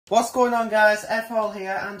What's going on, guys? F-Hall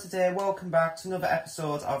here, and today welcome back to another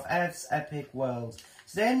episode of Ev's Epic World.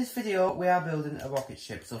 Today in this video we are building a rocket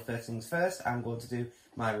ship, so first things first, I'm going to do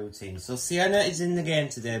my routine. So Sienna is in the game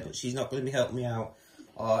today, but she's not going to be helping me out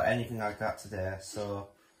or anything like that today. So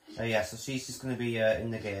yeah, so she's just going to be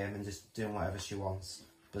in the game and just doing whatever she wants.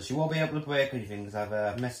 But she won't be able to break anything because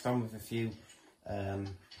I've messed on with a few,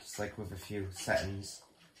 just like with a few settings.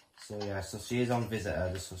 So yeah, so she is on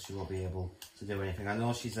visitor, just so she won't be able to do anything. I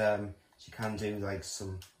know she's she can do like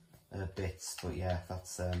some bits, but yeah,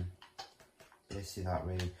 that's basically that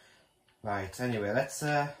really. Right. Anyway, let's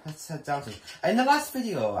head down to. In the last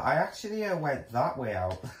video, I actually went that way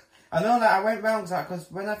out. I know that I went round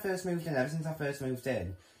because when I first moved in, ever since I first moved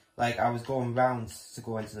in, like I was going round to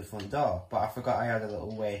go into the front door, but I forgot I had a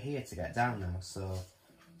little way here to get down now. So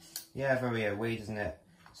yeah, very weird, isn't it?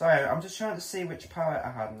 Sorry, I'm just trying to see which parrot I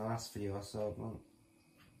had in the last video, so...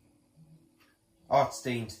 Oh, it's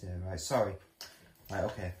Dean today, right, sorry. Right,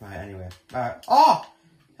 okay, right, anyway. Oh!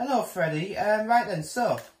 Hello, Freddy. Right then,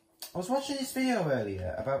 so, I was watching this video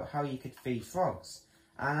earlier about how you could feed frogs.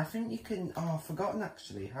 And I think you can... Oh, I've forgotten,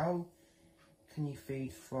 actually. How can you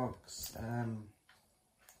feed frogs?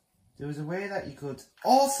 There was a way that you could...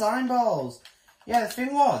 Oh, slime balls! Yeah, the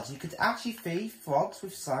thing was, you could actually feed frogs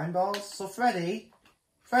with slime balls. So, Freddy...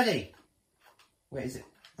 Wait, is it?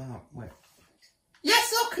 Oh, wait.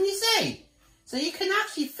 Yes, look, can you see? So you can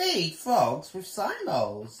actually feed frogs with slime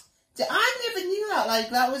balls. I never knew that. Like,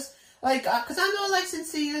 that was, like, because I know, like,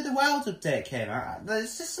 since the Wild update came out,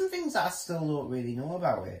 there's just some things that I still don't really know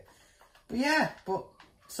about it. But yeah,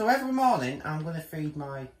 so every morning I'm going to feed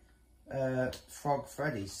my frog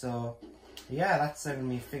Freddy. So, yeah, that's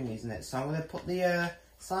my thing, isn't it? So I'm going to put the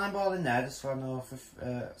slime ball in there, just so I know,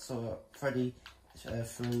 so Freddy...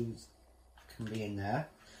 fruit can be in there,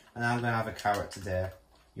 and I'm gonna have a carrot today.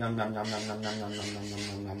 Yum yum yum yum yum yum yum yum yum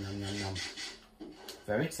yum yum yum yum yum.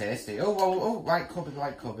 Very tasty. Oh, right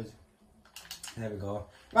cupboard. There we go.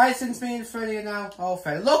 Right, since me and Freddy are now all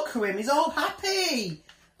fed. Look at him, he's all happy.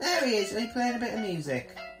 There he is. He's playing a bit of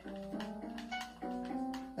music.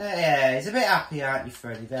 Yeah, he's a bit happy, aren't you,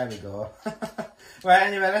 Freddy? There we go. Right,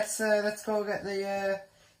 anyway, let's go get the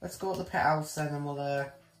let's go to the pet house then, and we'll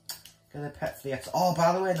get a pet for the episode. Oh,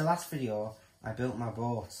 by the way, in the last video, I built my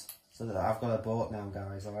boat. So that I've got a boat now,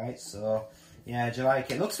 guys, alright? So, yeah, do you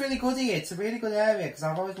like it? It looks really good here. It's a really good area, because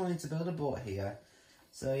I've always wanted to build a boat here.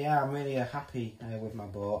 So, yeah, I'm really happy with my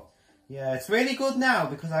boat. Yeah, it's really good now,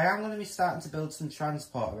 because I am going to be starting to build some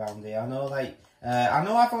transport around here. I know, like, I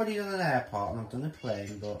know I've already done an airport, and I've done a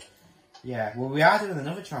plane, but, yeah. Well, we are doing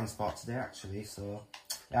another transport today, actually, so...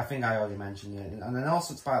 Yeah, I think I already mentioned it. And then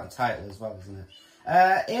also, it's part of the title as well, isn't it?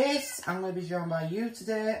 I'm going to be joined by you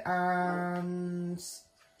today, and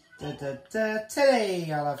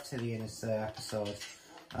Tilly. I'll have Tilly in this episode.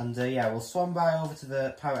 And yeah, we'll swan by over to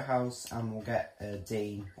the parrot house and we'll get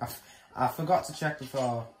Dean. I forgot to check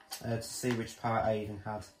before to see which parrot I even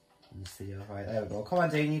had in this video. Right, there we go. Come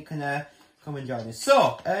on, Dean, you can come and join us.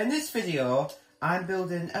 So, in this video, I'm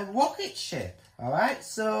building a rocket ship. Alright,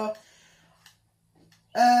 so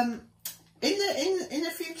in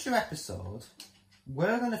a future episode,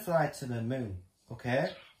 we're going to fly to the moon, okay?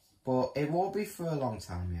 But it won't be for a long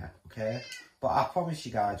time yet, okay? But I promise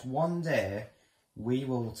you guys, one day, we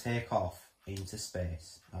will take off into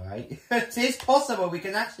space, alright? It is possible we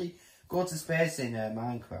can actually go to space in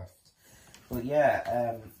Minecraft. But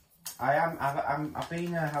yeah, I've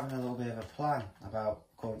been having a little bit of a plan about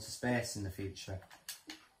going to space in the future.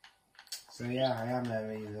 So yeah, I am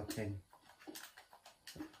really looking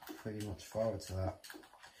pretty much forward to that.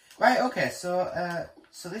 Right, okay, so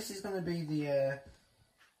this is going to be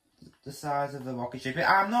the size of the rocket ship.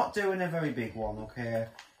 I'm not doing a very big one, okay?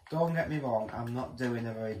 Don't get me wrong, I'm not doing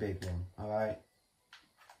a very big one, alright?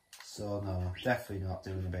 So, no, definitely not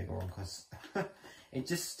doing a big one, because it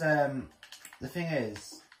just, the thing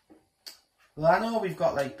is, well, I know we've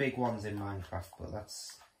got, like, big ones in Minecraft, but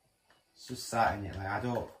it's just starting it, like, I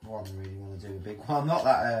don't really want to do a big one. I'm not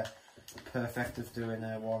that perfect of doing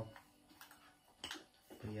one.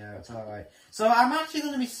 But yeah, it's alright. So I'm actually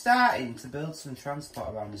going to be starting to build some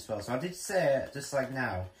transport around as well. So I did say, just like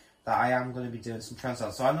now, that I am going to be doing some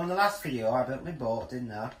transport. So I know in the last video I built my boat,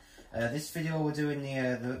 didn't I? This video we're doing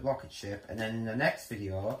the rocket ship. And then in the next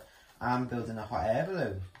video, I'm building a hot air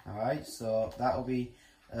balloon. Alright, so that'll be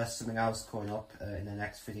something else coming up in the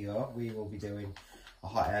next video. We will be doing a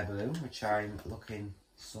hot air balloon, which I'm looking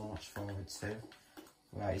so much forward to.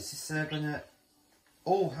 Right, is this going to...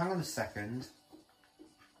 Oh, hang on a second.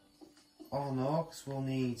 Oh no, because we'll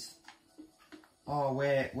need... Oh,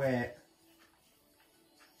 wait.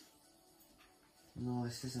 No,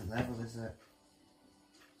 this isn't level, is it?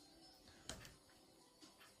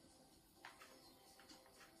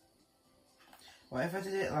 What if I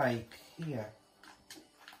did it like here?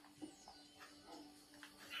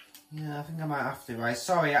 Yeah, I think I might have to, right?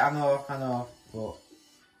 Sorry, I know, but...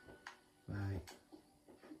 Right.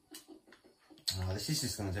 Oh, this is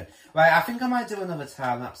just going to do it. Right, I think I might do another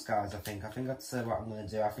time lapse, guys, I think that's what I'm going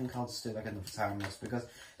to do. I think I'll just do like another time lapse, because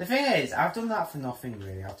the thing is, I've done that for nothing,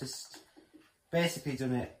 really. I've just basically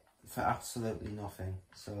done it for absolutely nothing.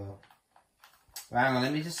 So, right, hang on,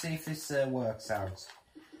 let me just see if this works out.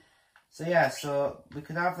 So, yeah, so we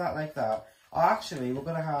could have that like that. Oh, actually, we're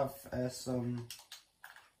going to have some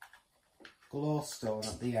glowstone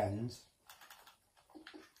at the end.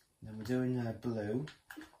 Then we're doing blue,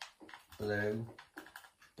 blue,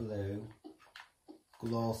 blue,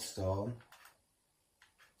 glowstone,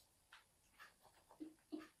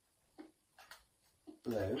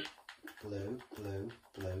 blue, blue, blue,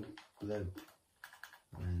 blue, blue,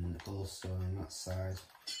 and glowstone on that side.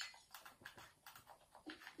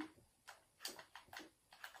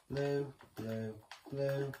 Blue, blue,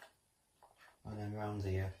 blue, and then round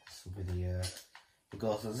here, this will be the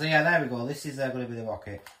glowstone. So yeah, there we go, this is going to be the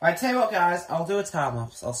rocket. Right, tell you what guys, I'll do a time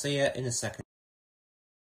lapse, I'll see you in a second.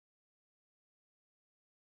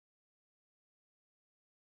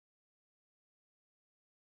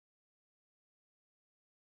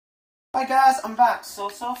 Hi guys, I'm back. So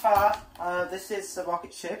far, this is the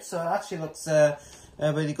rocket ship, so it actually looks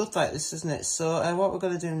really good like this, isn't it? So what we're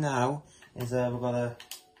going to do now is we're going to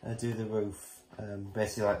do the roof,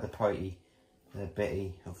 basically like the pointy, the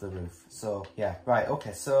bitty of the roof. So yeah, right,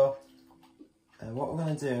 okay, so what we're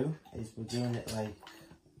going to do is we're doing it like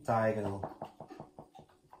diagonal,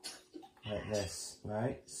 like this,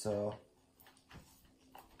 right? So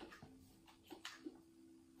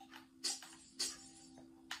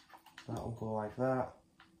that will go like that.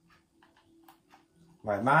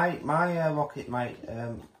 Right, my rocket might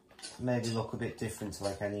maybe look a bit different to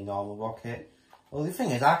like any normal rocket. Well, the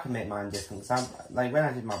thing is, I can make mine different. Cause like when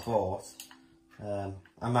I did my boat and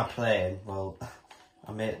my plane, well,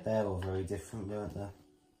 I made they were very different, weren't they?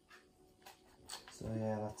 So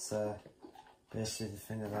yeah, that's basically the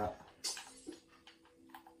thing of that.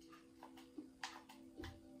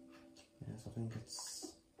 Yes, I think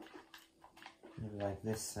it's maybe like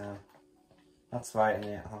this. That's right, and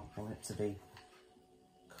I want it to be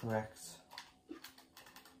correct.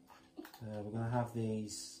 We're going to have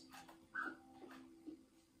these.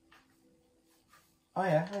 Oh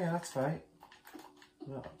yeah, that's right.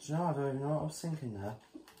 Do you know, I don't even know what I was thinking there.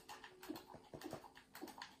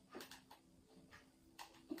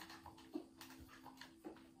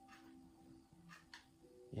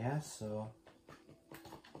 Yeah, so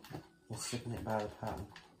we're sticking it by the pattern.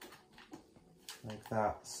 Like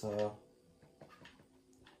that, so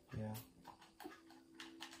yeah.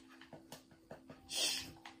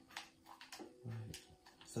 Right.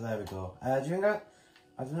 So there we go. Do you think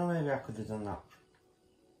I don't know, maybe I could have done that.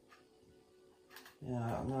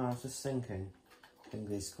 Yeah, no, I was just thinking. I think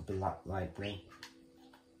these could be light blue.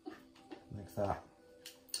 Like that.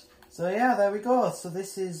 So yeah, there we go. So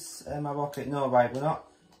this is my rocket. No, right, we're not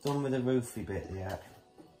done with the roofy bit yet.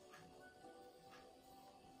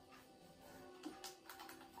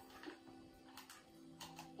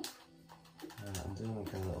 I'm doing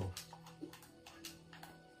like a little...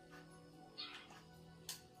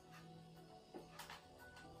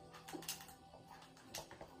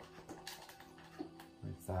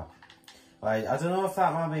 like that. Right, I don't know if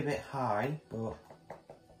that might be a bit high, but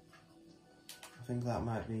I think that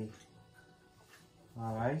might be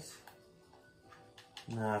alright.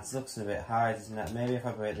 Nah, it looks a bit high, doesn't it? Maybe if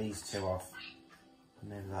I break these two off,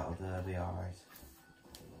 maybe that'll be alright.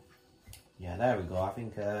 Yeah, there we go. I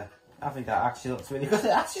think that actually looks really good. It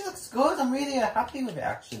actually looks good. I'm really happy with it,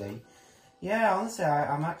 actually. Yeah, honestly,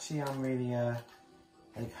 I'm really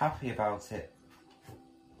like happy about it.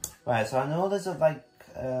 Right, so I know there's a like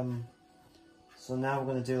so now we're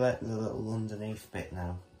gonna do like the little underneath bit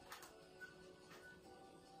now.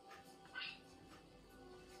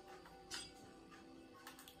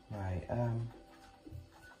 Right,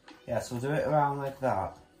 yeah, so we'll do it around like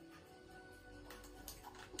that.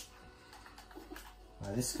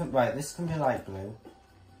 Right, this can be light blue.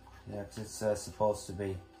 Yeah, because it's supposed to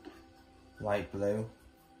be light blue.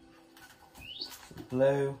 So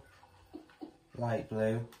blue, light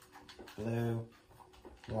blue, blue,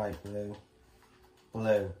 light blue,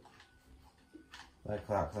 blue. Like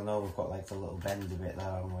that, because I know we've got like the little bendy bit there,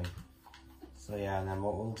 haven't we? So yeah, and then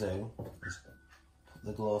what we'll do is put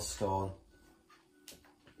the glowstone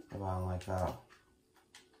around like that.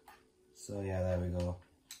 So yeah, there we go.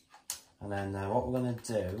 And then what we're gonna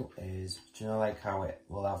do is, do you know like how it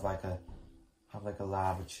will have like a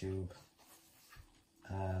lava tube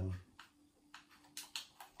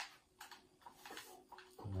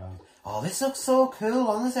Right. Oh, this looks so cool,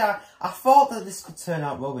 honestly. I thought that this could turn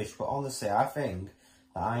out rubbish, but honestly, I think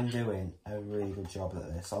that I'm doing a really good job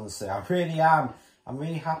at this. Honestly, I really am. I'm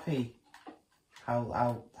really happy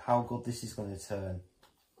how good this is going to turn.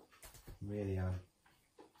 I really am.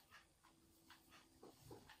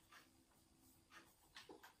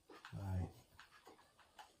 Right.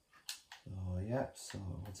 So, yep, so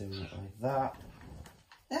we'll do it like that.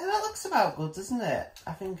 Yeah, that looks about good, doesn't it?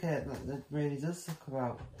 I think it really does look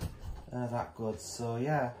about that good. So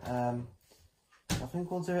yeah, I think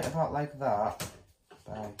we'll do it about like that.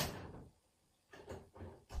 Bye.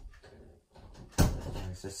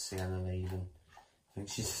 It's just Sienna leaving. I think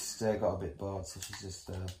she's just got a bit bored, so she's just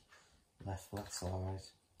left. That's alright.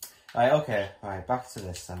 Right, okay, right, back to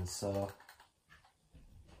this then. So,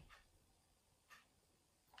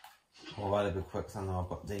 I'll rather be quick, because I know I've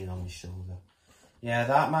got Dean on my shoulder. Yeah,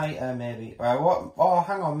 that might maybe. What? Oh,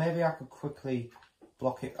 hang on. Maybe I could quickly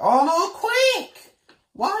block it. Oh no! Quick!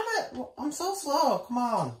 Why am I? I'm so slow. Come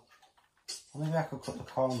on. Maybe I could cut the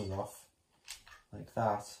corners off like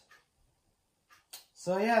that.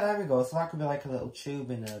 So yeah, there we go. So that could be like a little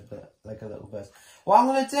tube in there, but like a little burst. What I'm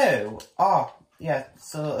gonna do? Oh yeah.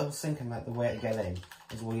 So I was thinking like the way to get in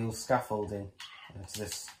is we'll use scaffolding to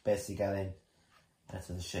this basically get in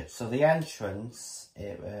to the ship. So the entrance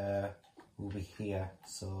will be here.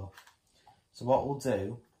 So what we'll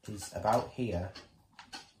do is about here.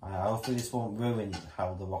 Hopefully this won't ruin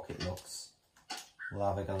how the rocket looks. We'll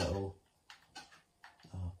have like a little.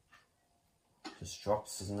 Oh, just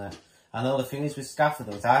drops, doesn't it? I know the thing is with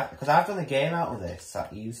scaffolding, because I've done a game out of this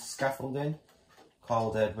that used scaffolding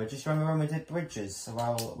called Bridges. Remember when we did Bridges a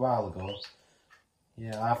while ago?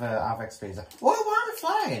 Yeah, I've experienced that. Whoa, why am I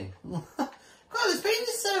flying? God, there's been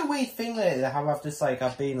this weird thing lately how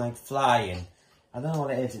I've been like flying. I don't know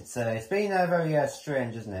what it is. It's been very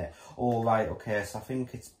strange, isn't it? All right, okay. So I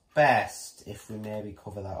think it's best if we maybe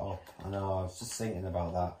cover that up. I know. I was just thinking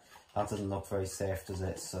about that. That doesn't look very safe, does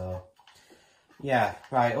it? So yeah,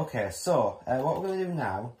 right, okay. So what we're gonna do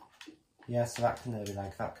now? Yeah, so that can be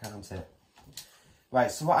like that, can't it? Right.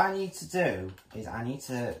 So what I need to do is I need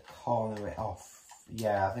to corner it off.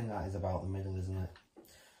 Yeah, I think that is about the middle, isn't it?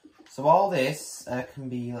 So all this can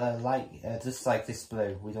be just like this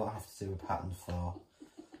blue. We don't have to do a pattern for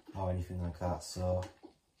or anything like that. So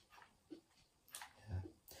yeah.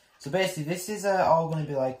 So basically, this is all going to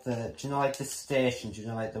be like do you know, like the station? Do you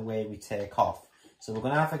know, like the way we take off? So we're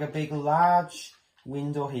going to have like a big, large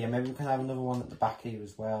window here. Maybe we can have another one at the back here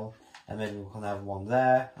as well, and maybe we can have one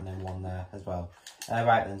there and then one there as well.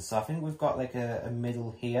 Right then. So I think we've got like a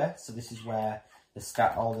middle here. So this is where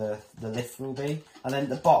the lift will be, and then at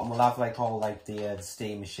the bottom we'll have like all like the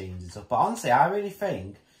steam machines and stuff. But honestly, I really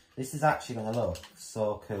think this is actually going to look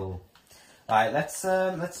so cool. Right, let's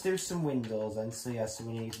do some windows then. So yeah, so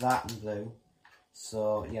we need that and blue.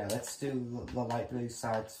 So yeah, let's do the light blue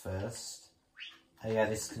sides first. Yeah,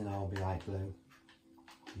 this can all be light blue.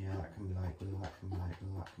 Yeah, that can be light blue, that can be light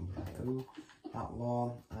blue, that can be light blue. That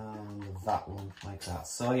one and that one, like that.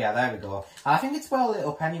 So yeah, there we go. I think it's well lit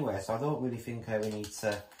up anyway, so I don't really think we need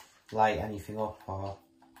to light anything up or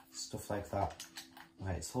stuff like that.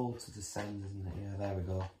 Right, it's hold to descend, isn't it? Yeah, there we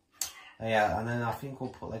go. Yeah, and then I think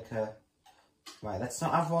we'll put like a... Right, let's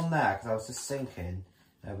not have one there, because I was just thinking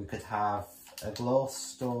we could have a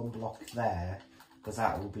glowstone block there, because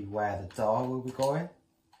that will be where the door will be going.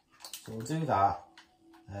 So we'll do that.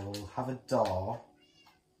 We'll have a door.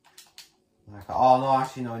 Oh no,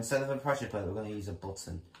 actually no, instead of a pressure plate we're going to use a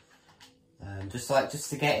button. Just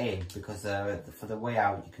to get in, because for the way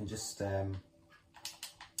out you can just you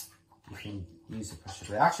can use a pressure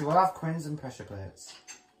plate. Actually we'll have crimson pressure plates.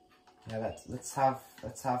 Yeah, let's have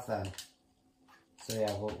them. So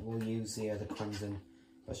yeah, we'll use the crimson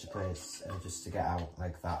pressure plates just to get out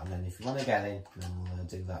like that, and then if you want to get in, then we'll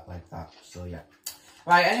do that like that. So yeah.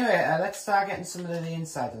 Right, anyway, let's start getting some of the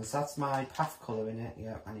inside ones. So that's my path colour in it.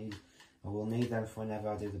 Yeah, I will need them for whenever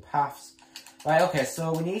I do the paths. Right, okay,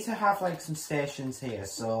 so we need to have like some stations here.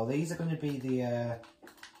 So these are going to be the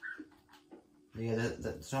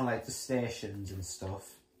sort of like the stations and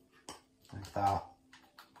stuff. Like that.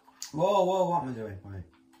 Whoa, what am I doing? Right.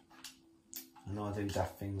 I know I do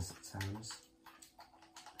daft things at times.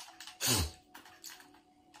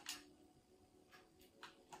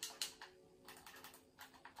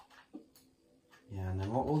 Yeah, and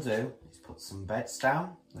then what we'll do is put some beds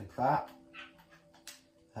down, like that.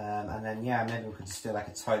 And then, yeah, maybe we could just do like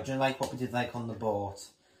a toilet, you know, like what we did like on the boat.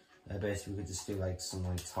 Basically, we could just do like some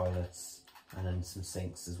like toilets and then some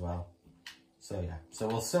sinks as well. So, yeah. So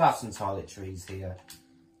we'll still have some toiletries here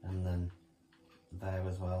and then there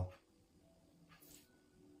as well.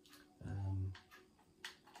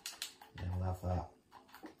 we'll have that.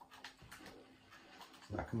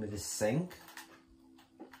 So that can be the sink.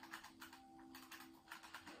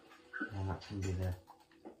 And that can be the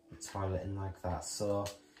toilet in like that. So,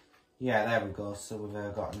 yeah, there we go. So we've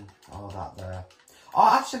gotten all that there.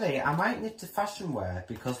 Oh, actually, I might nip to fashion wear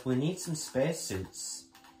because we need some spacesuits.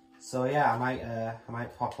 So yeah, I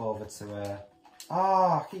might pop over to. Oh,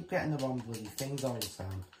 I keep getting the wrong bloody things all the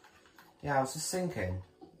time. Yeah, I was just thinking,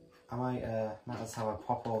 I might just have a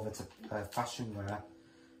pop over to fashion wear,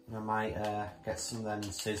 and I might get some of them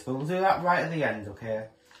suits. But we'll do that right at the end, okay?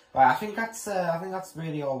 Right, I think that's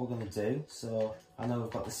really all we're gonna do. So I know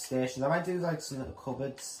we've got the stations. I might do like some little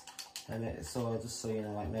cupboards, and so just so you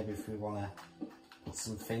know, like maybe if we wanna put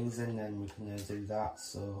some things in, then we can do that.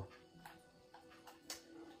 So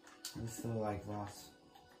let's do it like that.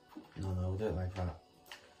 No, we'll do it like that.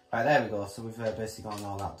 Right, there we go. So we've basically got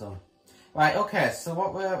all that done. Right, okay. So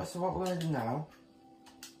what we're gonna do now?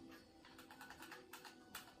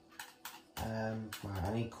 Right,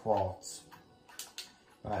 I need quartz.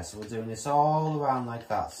 Right, so we're doing this all around like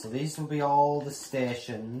that. So these will be all the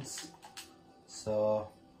stations. So,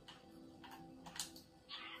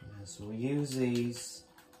 so we'll use these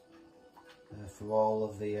for all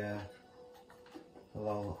of the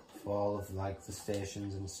for all of like the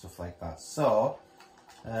stations and stuff like that. So,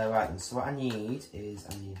 right then. So what I need is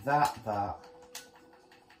that,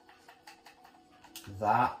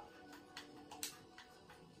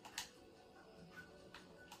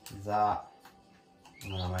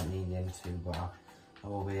 well, I might need them too, but I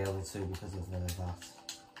will be able to because of that.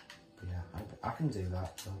 But yeah, I can do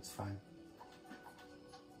that, so it's fine.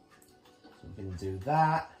 So we can do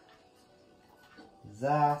that, and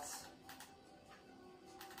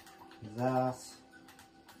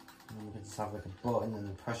then we can just have like a button and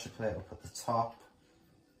a pressure plate up at the top,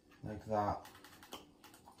 like that.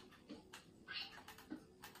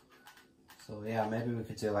 So yeah, maybe we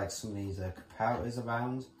could do like some of these comparators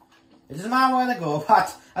around. It doesn't matter where they go,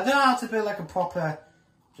 but I don't know how to build like a proper,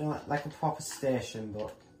 like a proper station.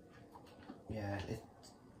 But yeah,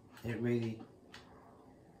 it really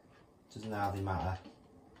doesn't hardly matter.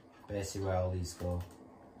 Basically, where all these go.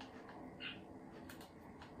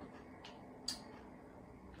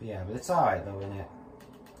 But yeah, but it's alright though, isn't it?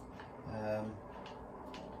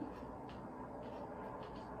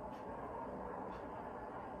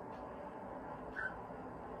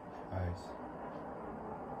 Right.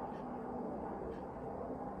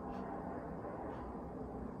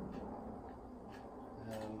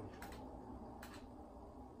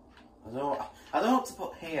 I don't know what to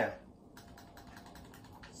put here.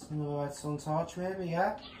 Some redstone torch, maybe,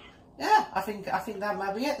 yeah. Yeah, I think that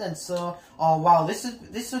might be it then. So, oh wow, this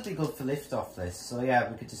would be good for liftoff. This, so yeah,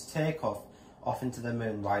 we could just take off into the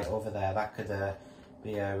moon right over there. That could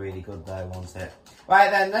be really good there, won't it? Right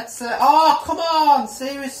then, let's. Oh come on,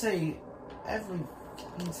 seriously, every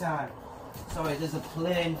fucking time. Sorry, there's a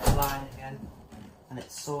plane flying again, and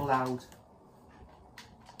it's so loud.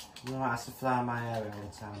 You might have to fly in my area all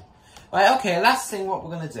the time. Right, okay, last thing what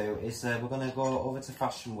we're going to do is we're going to go over to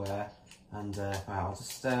fashion wear, and right, I'll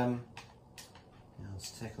just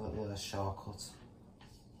let's take a little shortcut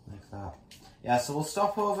like that. Yeah, so we'll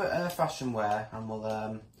stop over at fashion wear, and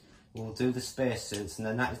we'll do the spacesuits, and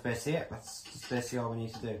then that is basically it. That's just basically all we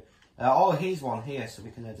need to do. Oh, here's one here, so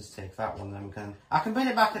we can just take that one, then I can bring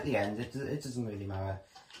it back at the end. It doesn't really matter.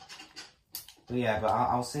 But yeah, but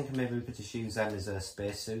I was thinking maybe we could just use them as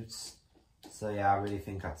spacesuits. So yeah, I really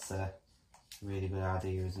think that's a really good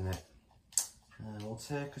idea, isn't it? We'll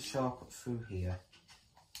take a shortcut through here.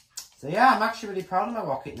 So yeah, I'm actually really proud of my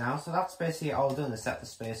rocket now. So that's basically all done except for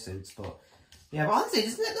spacesuits. But yeah, but honestly,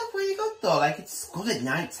 doesn't it look really good though? Like, it's good at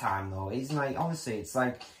night time though. It's like, honestly,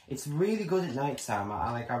 it's really good at night time.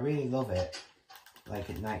 I really love it, like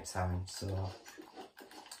at night time. So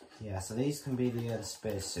yeah, so these can be the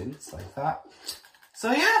spacesuits like that.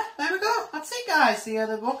 So yeah, there we go. That's it, guys.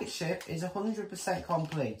 The rocket ship is 100%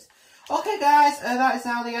 complete. Okay, guys, that is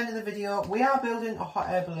now the end of the video. We are building a hot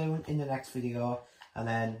air balloon in the next video. And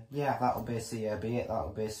then, yeah, that'll basically be it.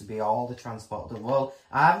 That'll basically be all the transport done. Well,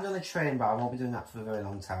 I haven't done a train, but I won't be doing that for a very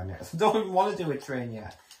long time yet. I don't even want to do a train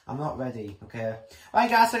yet. I'm not ready, okay? Alright,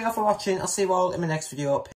 guys, thank you all for watching. I'll see you all in my next video.